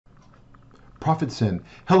ProfitSend.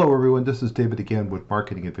 Hello everyone, this is David again with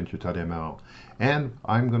marketingadventures.ml, and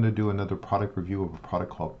I'm going to do another product review of a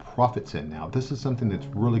product called ProfitSend. Now this is something that's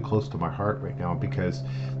really close to my heart right now because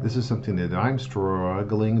this is something that I'm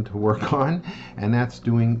struggling to work on, and that's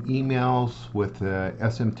doing emails with the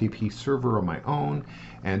SMTP server on my own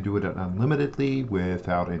and do it unlimitedly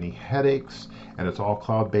without any headaches, and it's all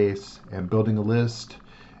cloud-based, and building a list.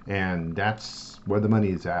 And that's where the money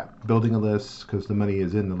is at, building a list, because the money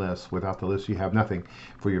is in the list. Without the list, you have nothing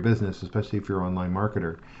for your business, especially if you're an online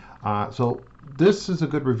marketer. So this is a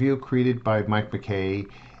good review created by Mike McKay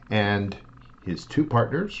and his two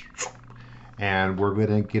partners. And we're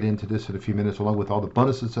going to get into this in a few minutes, along with all the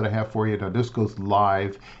bonuses that I have for you. Now, this goes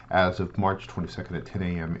live as of March 22nd at 10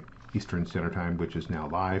 a.m. Eastern Standard Time, which is now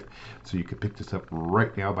live. So you can pick this up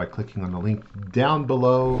right now by clicking on the link down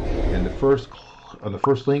below in the first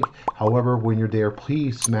link. However, when you're there,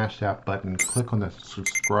 please smash that button, click on the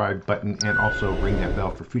subscribe button, and also ring that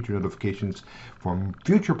bell for future notifications from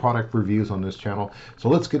future product reviews on this channel. So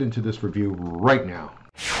let's get into this review right now.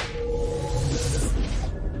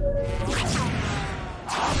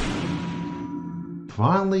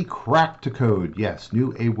 Finally cracked the code. Yes,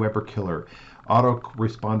 new Aweber killer.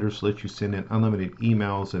 Autoresponders let you send in unlimited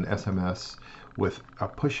emails and SMS with a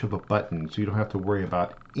push of a button, so you don't have to worry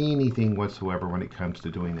about anything whatsoever when it comes to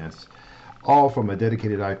doing this. All from a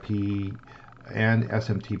dedicated IP and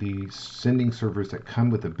SMTP sending servers that come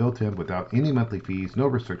with a built-in without any monthly fees, no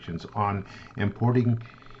restrictions on importing,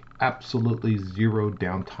 absolutely zero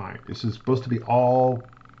downtime. This is supposed to be all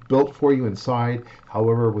built for you inside.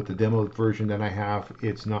 However, with the demo version that I have,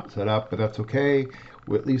 it's not set up, but that's okay.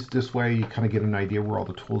 Well, at least this way you kind of get an idea where all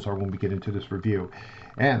the tools are when we get into this review.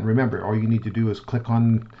 And remember, all you need to do is click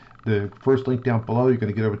on the first link down below. You're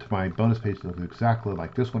going to get over to my bonus page that looks exactly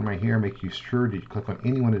like this one right here. Make you sure that you click on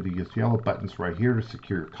any one of these yellow buttons right here to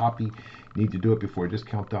secure your copy. You need to do it before this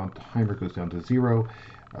countdown timer goes down to 0.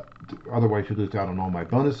 Otherwise, you lose out on all my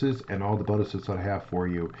bonuses, and all the bonuses that I have for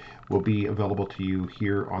you will be available to you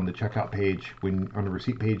here on the checkout page. On the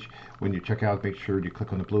receipt page, when you check out, make sure you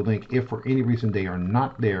click on the blue link. If for any reason they are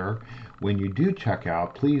not there when you do check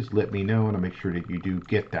out, please let me know, and I'll make sure that you do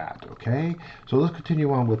get that. Okay, so let's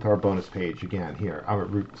continue on with our bonus page again here. Our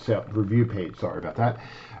review page. Sorry about that.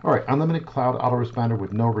 All right, unlimited cloud autoresponder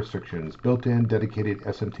with no restrictions, built-in dedicated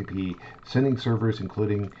SMTP sending servers,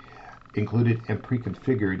 included and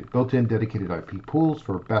pre-configured, built-in dedicated IP pools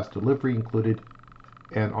for best delivery included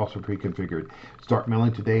and also pre-configured. Start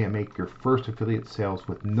mailing today and make your first affiliate sales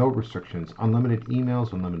with no restrictions. Unlimited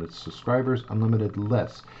emails, unlimited subscribers, unlimited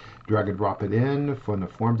lists. Drag and drop it in from the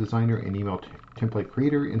form designer and email template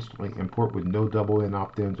creator. Instantly import with no double-in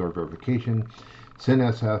opt-ins or verification. Send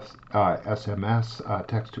SMS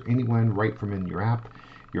text to anyone right from in your app.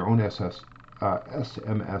 Your own SMS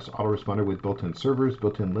autoresponder with built-in servers,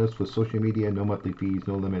 built-in lists with social media, no monthly fees,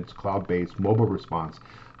 no limits, cloud-based, mobile response,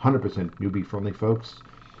 100% newbie friendly, folks.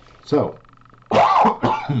 So,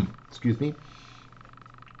 excuse me.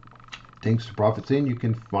 Thanks to ProfitSend, you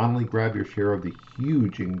can finally grab your share of the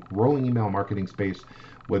huge and growing email marketing space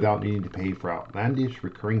without needing to pay for outlandish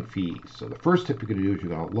recurring fees. So the first tip you're going to do is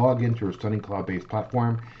you're going to log into a stunning cloud-based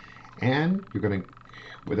platform, and you're going to,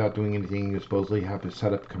 without doing anything, you supposedly have to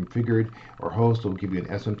set up, configured, or host. It will give you an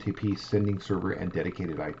SMTP sending server and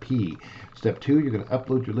dedicated IP. Step 2, you're going to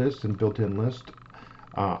upload your list and built-in list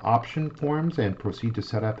option forms and proceed to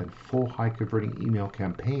set up a full high converting email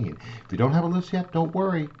campaign. If you don't have a list yet, don't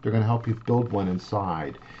worry. They're going to help you build one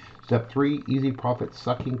inside. Step 3, easy profit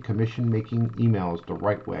sucking commission making emails the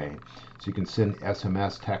right way. So you can send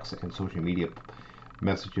SMS, text, and social media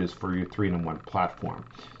messages for your 3-in-1 platform.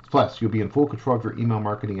 Plus, you'll be in full control of your email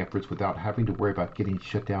marketing efforts without having to worry about getting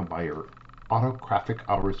shut down by your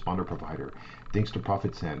autoresponder provider. Thanks to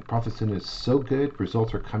ProfitSend. ProfitSend is so good,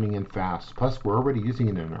 results are coming in fast. Plus, we're already using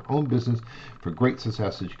it in our own business for great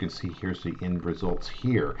success. As you can see, here's the end results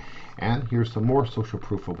here. And here's some more social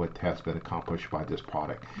proof of what has been accomplished by this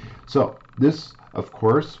product. So this, of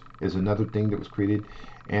course, is another thing that was created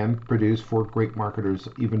and produced for great marketers.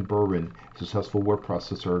 Even Bourbon, successful word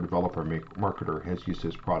processor, developer, marketer, has used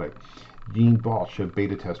this product. Dean Balch, a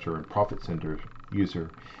beta tester and ProfitSend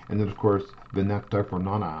user. And then, of course, Vinecta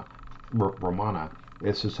Romana,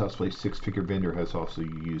 a successfully 6-figure vendor, has also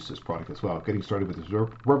used this product as well. Getting started with this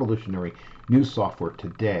revolutionary new software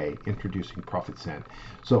today, introducing ProfitSend.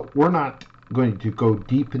 So we're not going to go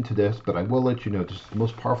deep into this, but I will let you know this is the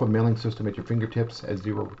most powerful mailing system at your fingertips, has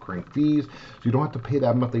 0 recurring fees, so you don't have to pay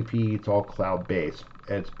that monthly fee. It's all cloud-based.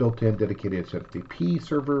 It's built-in dedicated SMTP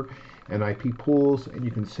server and IP pools, and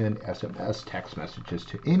you can send SMS text messages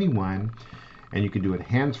to anyone, and you can do it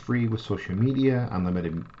hands-free with social media,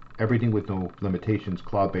 unlimited everything with no limitations,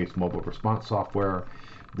 cloud-based mobile response software,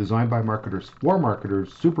 designed by marketers for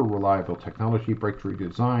marketers, super reliable technology, breakthrough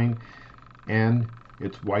design, and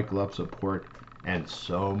it's white glove support, and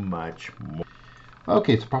so much more.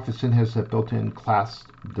 Okay, so ProfitSend has a built-in class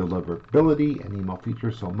deliverability and email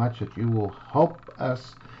features so much that you will help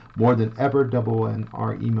us more than ever double in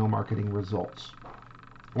our email marketing results.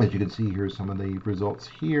 As you can see, here's some of the results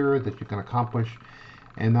here that you can accomplish.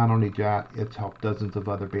 And not only that, it's helped dozens of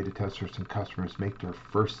other beta testers and customers make their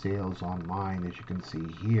first sales online, as you can see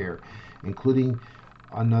here, including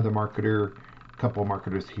another marketer, a couple of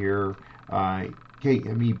marketers here,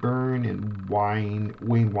 KME Byrne and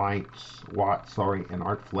Wayne Watts, and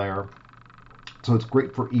Art Flair. So it's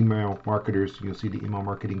great for email marketers. You'll see the email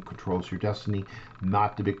marketing controls your destiny,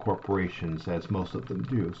 not the big corporations, as most of them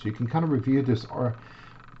do. So you can kind of review this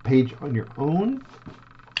page on your own.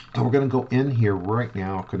 So we're going to go in here right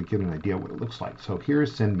now, going to get an idea what it looks like. So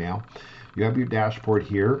here's Send Mail. You have your dashboard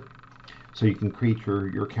here. So you can create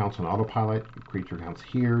your accounts on autopilot. You create your accounts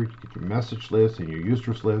here. You get your message list and your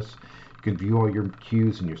users list. You can view all your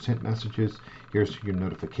queues and your sent messages. Here's your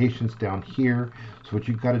notifications down here. So what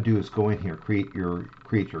you've got to do is go in here, create your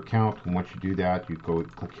account. And once you do that, you go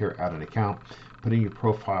click here, add an account, put in your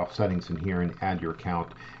profile settings in here and add your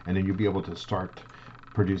account. And then you'll be able to start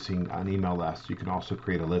producing an email list. You can also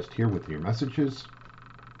create a list here with your messages.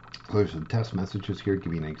 So there's some test messages here,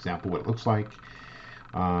 give you an example what it looks like.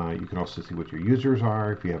 You can also see what your users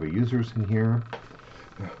are if you have a users in here.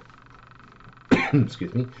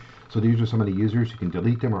 Excuse me. So these are some of the users. You can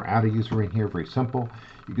delete them or add a user in here. Very simple.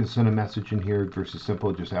 You can send a message in here. Versus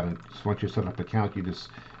simple. Just once you set up an account, you just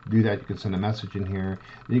do that. You can send a message in here.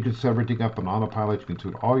 Then you can set everything up on autopilot. You can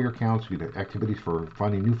do all your accounts. You can do activities for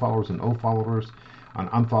finding new followers and old followers, on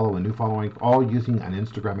unfollow and new following, all using an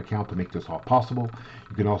Instagram account to make this all possible.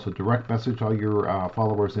 You can also direct message all your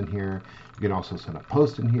followers in here. You can also send a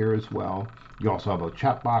post in here as well. You also have a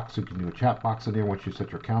chat box. You can do a chat box in there once you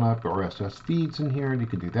set your account up, or RSS feeds in here, and you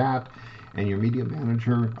can do that. And your media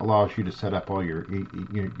manager allows you to set up all your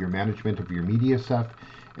management of your media stuff.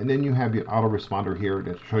 And then you have your autoresponder here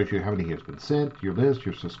that shows you how many has been sent, your list,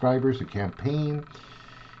 your subscribers, your campaign.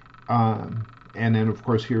 And then, of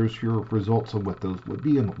course, here's your results of what those would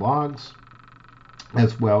be in the logs,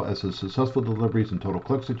 as well as the successful deliveries and total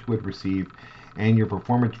clicks that you would receive, and your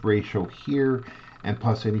performance ratio here, and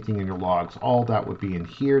plus anything in your logs. All that would be in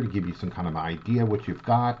here to give you some kind of idea what you've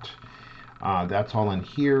got. That's all in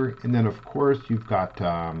here. And then, of course, you've got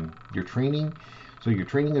your training. So your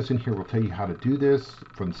training is in here. We'll tell you how to do this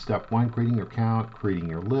from step 1, creating your account, creating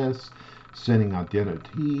your list, sending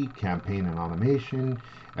identity, campaign and automation,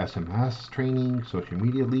 SMS training, social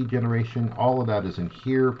media lead generation. All of that is in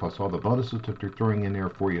here, plus all the bonuses that they're throwing in there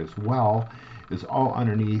for you as well, is all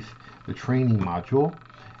underneath the training module.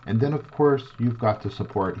 And then, of course, you've got the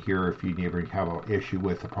support here. If you ever have an issue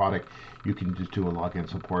with the product, you can just do a login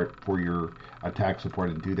support for your tag support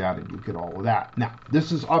and do that, and you get all of that. Now,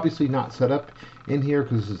 this is obviously not set up in here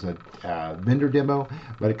because this is a vendor demo,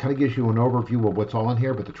 but it kind of gives you an overview of what's all in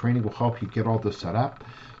here, but the training will help you get all this set up.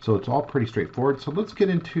 So it's all pretty straightforward. So let's get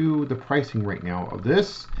into the pricing right now of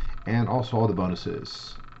this and also all the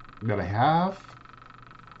bonuses that I have.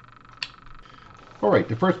 All right,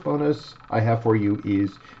 the first bonus I have for you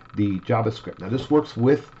is the JavaScript. Now this works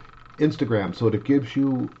with Instagram, so it gives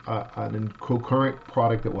you an concurrent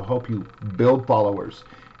product that will help you build followers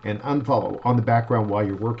and unfollow on the background while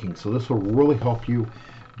you're working. So this will really help you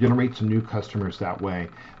generate some new customers that way.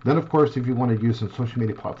 Then, of course, if you want to use some social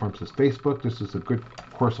media platforms as Facebook, this is a good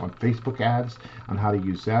course on Facebook ads on how to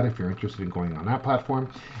use that if you're interested in going on that platform.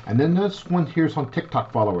 And then this one here is on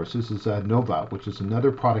TikTok followers. This is Nova, which is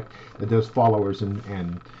another product that does followers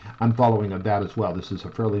and unfollowing of that as well. This is a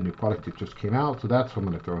fairly new product that just came out, so that's what I'm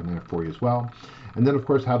going to throw in there for you as well. And then, of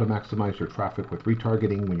course, how to maximize your traffic with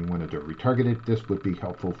retargeting. When you want to do retargeted, this would be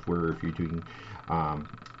helpful for if you're doing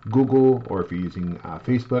Google or if you're using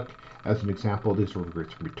Facebook. As an example, these are great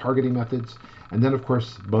retargeting methods. And then, of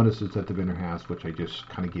course, bonuses that the vendor has, which I just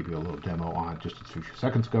kind of gave you a little demo on just a few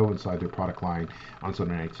seconds ago inside their product line on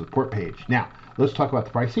Sunday Night Support page. Now, let's talk about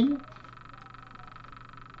the pricing.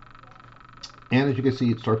 And as you can see,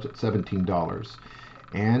 it starts at $17.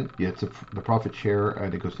 And it's the profit share,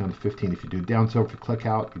 and it goes down to 15. If you do downsell, if you click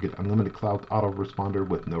out, you get unlimited cloud autoresponder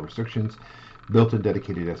with no restrictions, built-in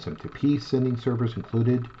dedicated SMTP sending servers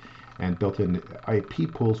included, and built-in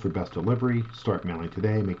IP pools for best delivery. Start mailing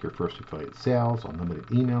today, make your first affiliate sales, unlimited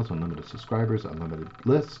emails, unlimited subscribers, unlimited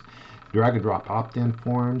lists, drag and drop opt-in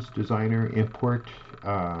forms, designer, import,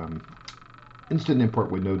 instant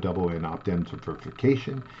import with no double-in opt-in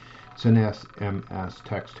verification, send SMS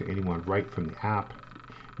text to anyone right from the app.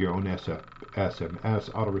 your own SMS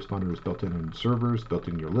autoresponders built in servers, built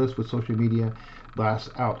in your list with social media, blasts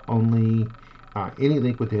out only any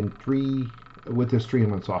link with this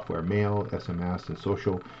 3-in-1 software, mail, SMS, and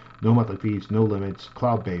social. No monthly fees, no limits,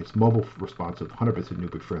 cloud-based, mobile responsive, 100%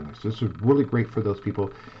 newbie friendly. So this is really great for those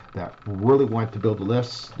people that really want to build a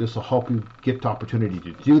list. This will help you get the opportunity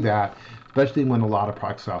to do that, especially when a lot of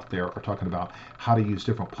products out there are talking about how to use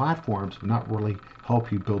different platforms, but not really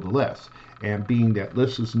help you build a list. And being that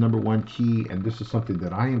list is the #1 key, and this is something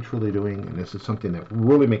that I am truly doing, and this is something that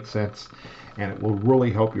really makes sense, and it will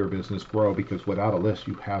really help your business grow, because without a list,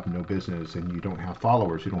 you have no business, and you don't have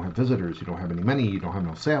followers, you don't have visitors, you don't have any money, you don't have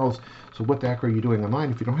no sales. So what the heck are you doing online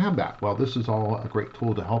if you don't have that? Well, this is all a great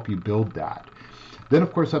tool to help you build that. Then,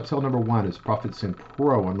 of course, upsell #1 is ProfitSend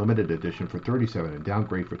Pro Unlimited Edition for $37 and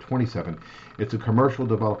Downgrade for $27. It's a commercial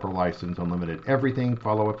developer license, unlimited everything,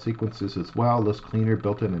 follow-up sequences as well, list cleaner,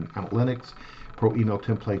 built-in analytics, pro email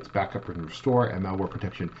templates, backup and restore, and malware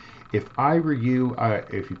protection. If I were you,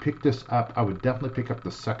 if you pick this up, I would definitely pick up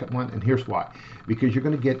the second one, and here's why. Because you're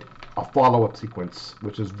going to get a follow-up sequence,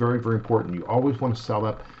 which is very, very important. You always want to sell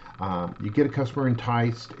up. You get a customer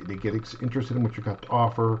enticed, they get interested in what you got to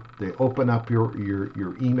offer, they open up your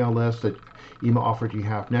email list, that email offers you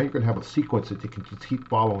have. Now you're going to have a sequence that you can just keep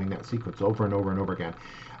following that sequence over and over and over again,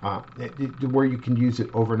 where you can use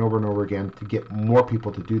it over and over and over again to get more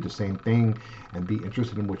people to do the same thing and be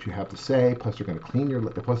interested in what you have to say. Plus, you're going to clean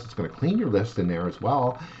it's going to clean your list in there as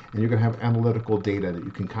well, and you're going to have analytical data that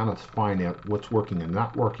you can kind of find out what's working and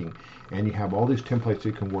not working. And you have all these templates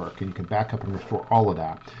you can work, and you can back up and restore all of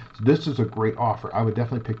that. So this is a great offer. I would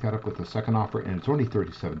definitely pick that up with the second offer, and it's only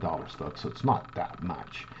 $37, folks. So it's not that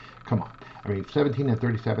much. Come on. I mean, 17 and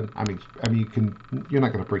 37. I mean, you're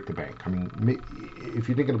not going to break the bank. I mean, if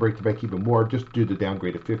you're going to break the bank even more, just do the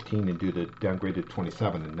downgrade of 15 and do the downgrade of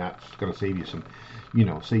 27, and that's going to save you some,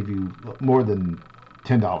 save you more than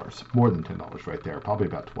 $10 right there. Probably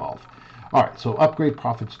about 12. All right, so upgrade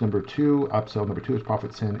profits #2, upsell #2 is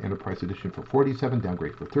ProfitSend Enterprise Edition for $47,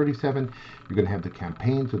 downgrade for $37. You're going to have the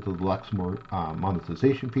campaigns with the deluxe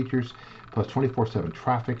monetization features, plus 24/7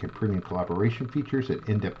 traffic and premium collaboration features and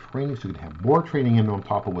in-depth training. So you're going to have more training in on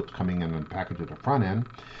top of what's coming in the package at the front end.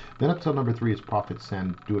 Then upsell #3 is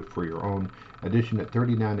ProfitSend Do It For Your Own Edition at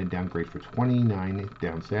 $39 and downgrade for $29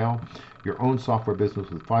 down sale. Your own software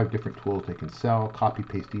business with 5 different tools they can sell, copy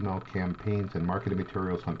paste email campaigns and marketing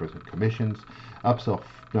materials, 100% commissions. Upsell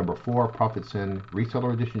 #4, ProfitSend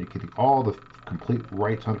Reseller Edition. You're getting all the complete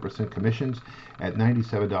rights, 100% commissions at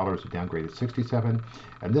 $97, a downgrade at $67.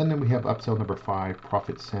 And then we have upsell #5,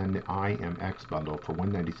 ProfitSend IMX bundle for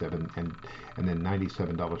 $197 and then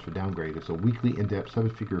 $97 for downgrade. It's a weekly in-depth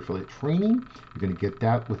 7-figure affiliate training. You're going to get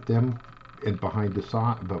that with them and behind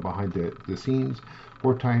the scenes.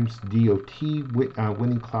 4 times DOT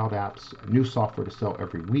winning cloud apps, new software to sell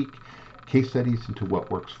every week, case studies into what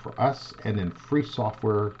works for us, and then free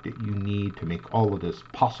software that you need to make all of this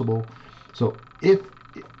possible. So if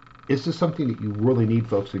this is something that you really need,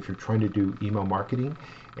 folks, if you're trying to do email marketing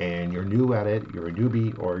and you're new at it, you're a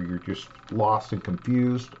newbie, or you're just lost and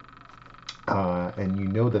confused, and you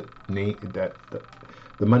know that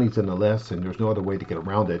the money's in the list and there's no other way to get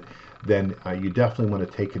around it, then you definitely want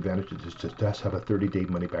to take advantage of this. It does have a 30-day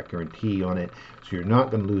money-back guarantee on it, so you're not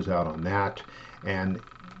going to lose out on that, and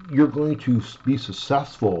you're going to be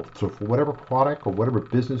successful. So for whatever product or whatever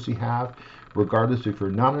business you have, regardless if you're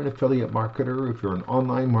not an affiliate marketer, if you're an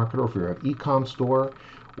online marketer, if you're an e-com store,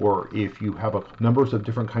 or if you have numbers of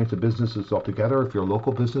different kinds of businesses altogether, if you're a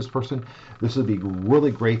local business person, this would be really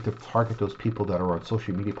great to target those people that are on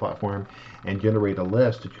social media platform and generate a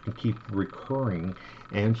list that you can keep recurring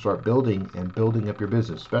and start building up your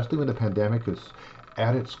business, especially when the pandemic is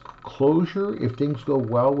at its closure. If things go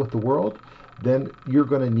well with the world, then you're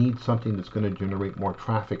going to need something that's going to generate more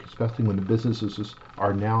traffic, especially when the businesses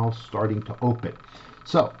are now starting to open.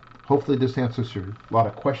 So hopefully this answers a lot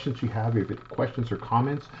of questions you have. If you have questions or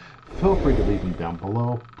comments, feel free to leave them down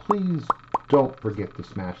below. Please don't forget to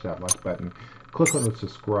smash that like button, click on the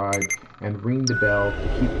subscribe, and ring the bell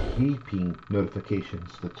to keep keeping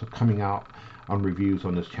notifications that's coming out on reviews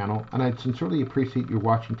on this channel. And I sincerely appreciate you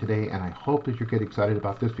watching today, and I hope that you get excited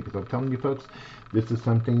about this, because I'm telling you folks, this is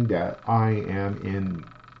something that I am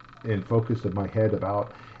in focus of my head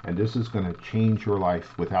about, and this is going to change your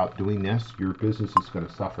life. Without doing this, your business is going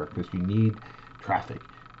to suffer because you need traffic.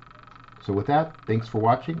 So with that, thanks for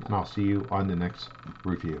watching, and I'll see you on the next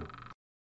review.